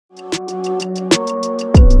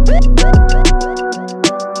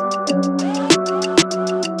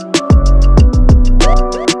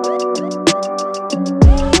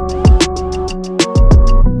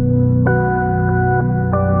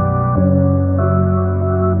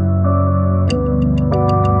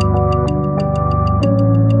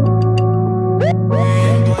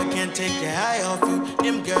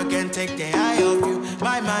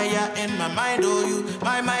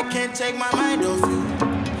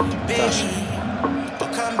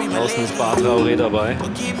Außen ist Bah-TRAORÉ dabei.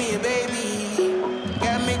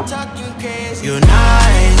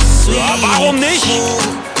 Ja, warum nicht?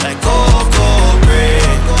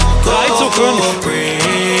 3:5.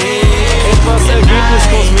 Etwas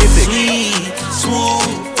Ergebniskosmetik.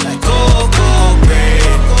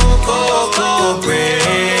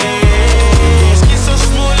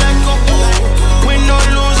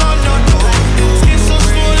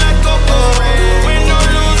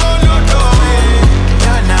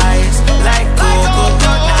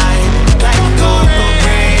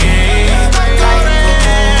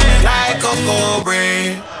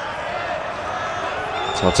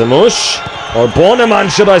 Tottemush, or Bornemann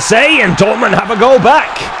should I say, and Dortmund have a goal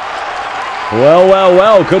back. Well, well,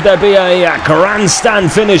 well, could there be a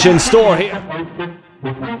grandstand finish in store here?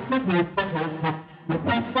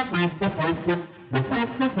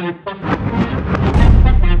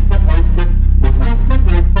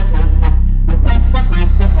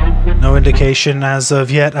 No indication as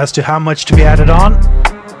of yet as to how much to be added on.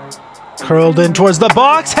 Curled in towards the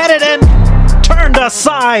box, headed in, turned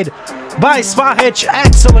aside by Spahic.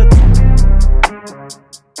 Excellent.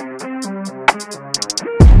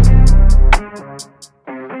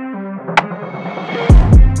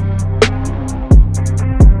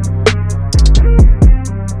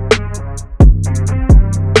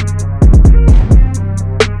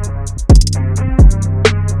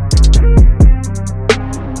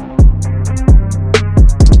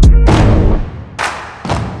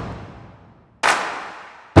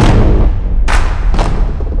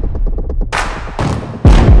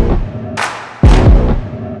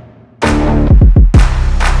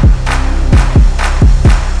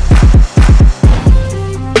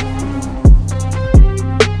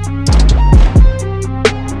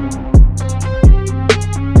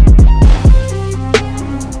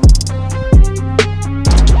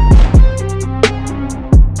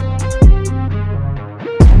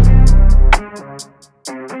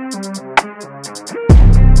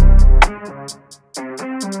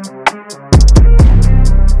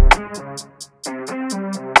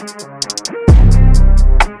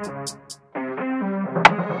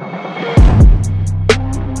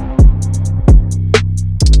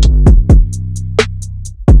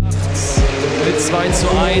 Mit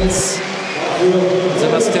 2:1.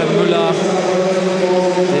 Sebastian Müller,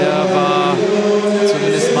 der war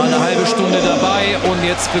zumindest mal eine halbe Stunde dabei und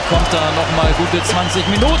jetzt bekommt er noch mal gute 20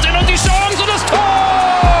 Minuten und die Chance und das Tor!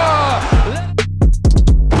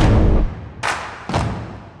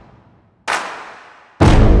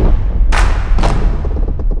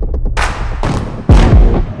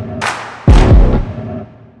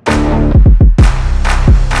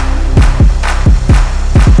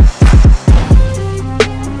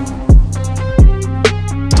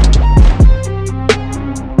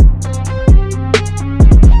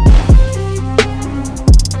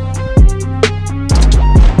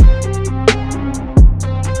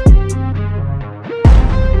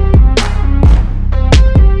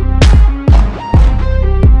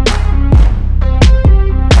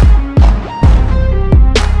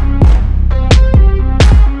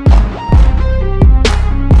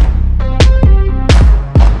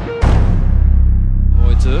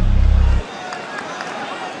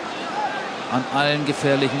 An allen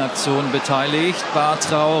gefährlichen Aktionen beteiligt.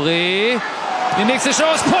 Bah-TRAORÉ. Die nächste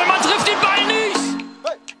Chance. Pohlmann trifft den Ball nicht.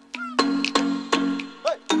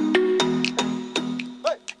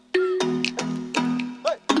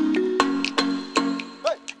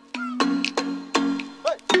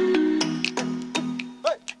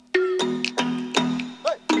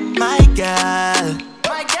 My girl,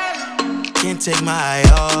 can't take my eye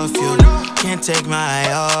off you. Can't take my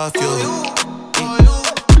eye off you.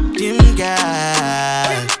 Dim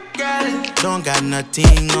girl, don't got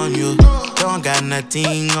nothing on you. Don't got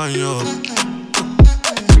nothing on you.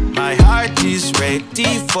 My heart is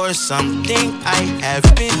ready for something I have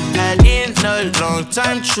been had in a long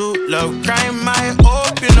time. True love crime, I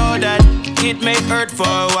hope you know that it may hurt for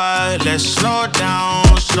a while. Let's slow down,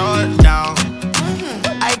 slow down.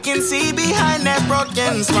 I can see behind that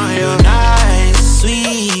broken smile. Nice,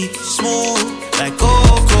 sweet, smooth, like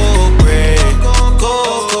cocoa bread,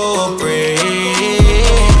 cocoa bread.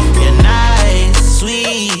 You're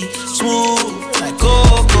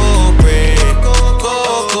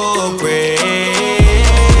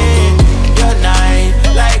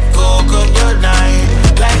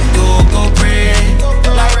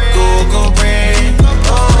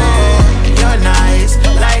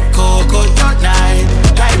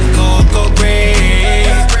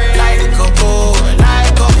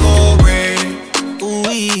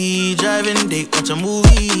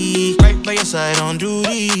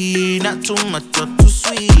beauty, not too much or too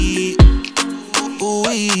sweet. Ooh,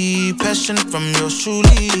 passion from your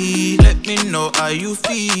truly. Let me know how you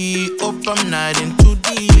feel. Hope I'm not in too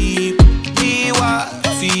deep. Be what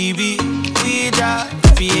Phoebe, we die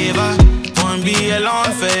forever. Won't be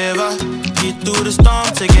alone forever. Get through the storm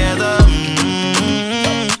together.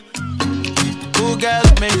 Ooh, girl,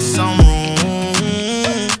 make some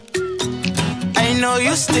room. I know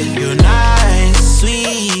you still, you're nice,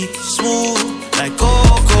 sweet, smooth, like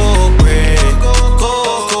cocoa bread,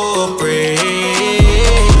 cocoa bread.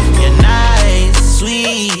 You're nice,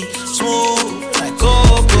 sweet, smooth, like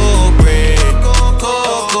cocoa bread,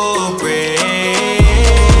 cocoa bread.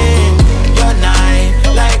 You're nice,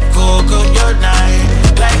 like cocoa, you're nice,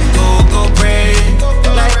 like cocoa bread,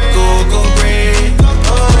 like cocoa bread.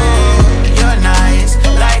 Oh, you're nice,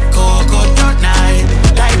 like cocoa, you're nice,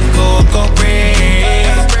 like cocoa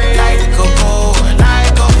bread, like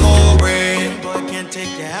cocoa bread. Boy can't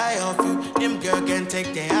take the eye off you, them girl can't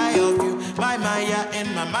take the eye off you. My Maya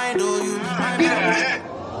in my mind, oh you.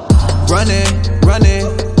 Running,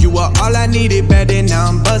 you were all I needed back then, now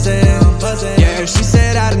I'm buzzing. Yeah, she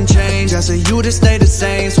said I done changed, I said you to stay the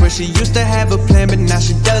same. Swear she used to have a plan, but now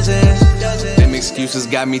she doesn't. Them excuses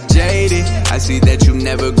got me jaded. I see that you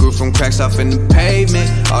never grew from cracks off in the pavement.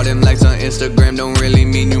 All them likes on Instagram don't really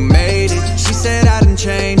mean you made it. She said I done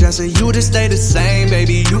changed, I said you to stay the same.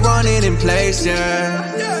 Baby, you want it in place, yeah.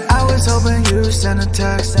 I was hoping you'd send a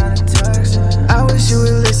text. I wish you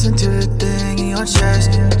would listen to the thing in your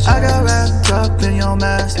chest. I got wrapped up in your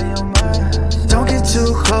mess. Don't get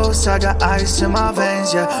too close, I got ice in my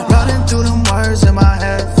veins, yeah. Running through them words in my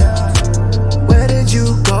head. Where did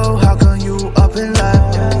you go? How come you up and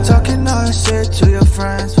left? Talking all shit to your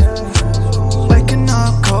friends. Waking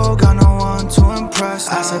up cold, got no one to impress.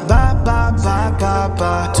 I said bye, bye, bye, bye,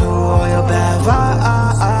 bye to all your bad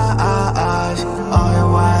vibes, all your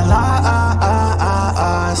white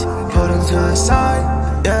lies. Put them to the side,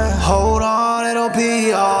 yeah. Hold on, it'll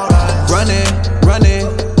be alright. Running,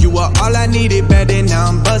 you were all I needed back then, now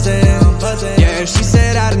I'm buzzing. Yeah, she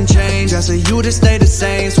said I done changed, I said you to stay the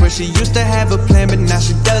same. Swear she used to have a plan, but now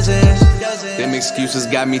she doesn't. Them excuses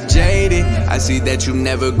got me jaded. I see that you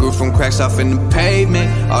never grew from cracks off in the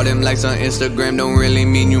pavement. All them likes on Instagram don't really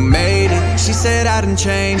mean you made it. She said I done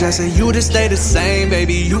changed, I said you to stay the same.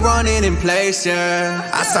 Baby, you want it in place, yeah.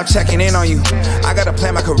 I stopped checking in on you, I gotta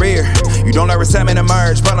plan my career. You don't let resentment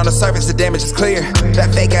emerge, but on the surface the damage is clear.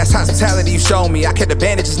 That fake ass hospitality you showed me, I kept the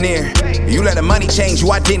bandages near. You let the money change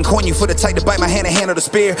you, I didn't coin you for the type to bite my hand and handle the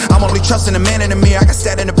spear. I'm only trusting the man in the mirror, I got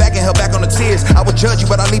sat in the back and held back on the tears. I would judge you,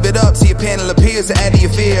 but I leave it up to your panel appears to add to your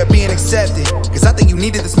fear of being accepted. Cause I think you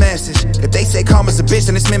needed this message. If they say karma's a bitch,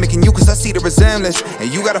 then it's mimicking you, cause I see the resemblance.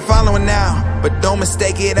 And you got a following now, but don't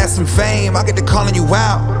mistake it as some fame. I get to calling you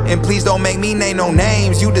out, and please don't make me name no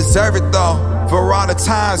names. You deserve it though, for all the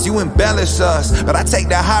times you embellish us. But I take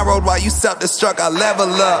the high road while you self-destruct, I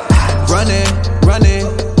level up. Running,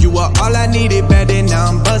 you were all I needed back then, now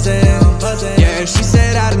I'm buzzing. Yeah, she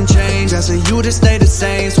said I done changed, I said you to stay the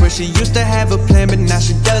same. Swear she used to have a plan, but now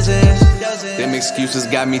she doesn't. Them excuses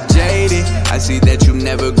got me jaded. I see that you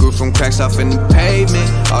never grew from cracks off in the pavement.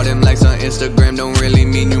 All them likes on Instagram don't really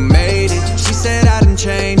mean you made it. She said I done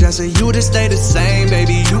changed, I said you to stay the same.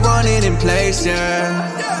 Baby, you want it in place,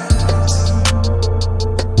 yeah.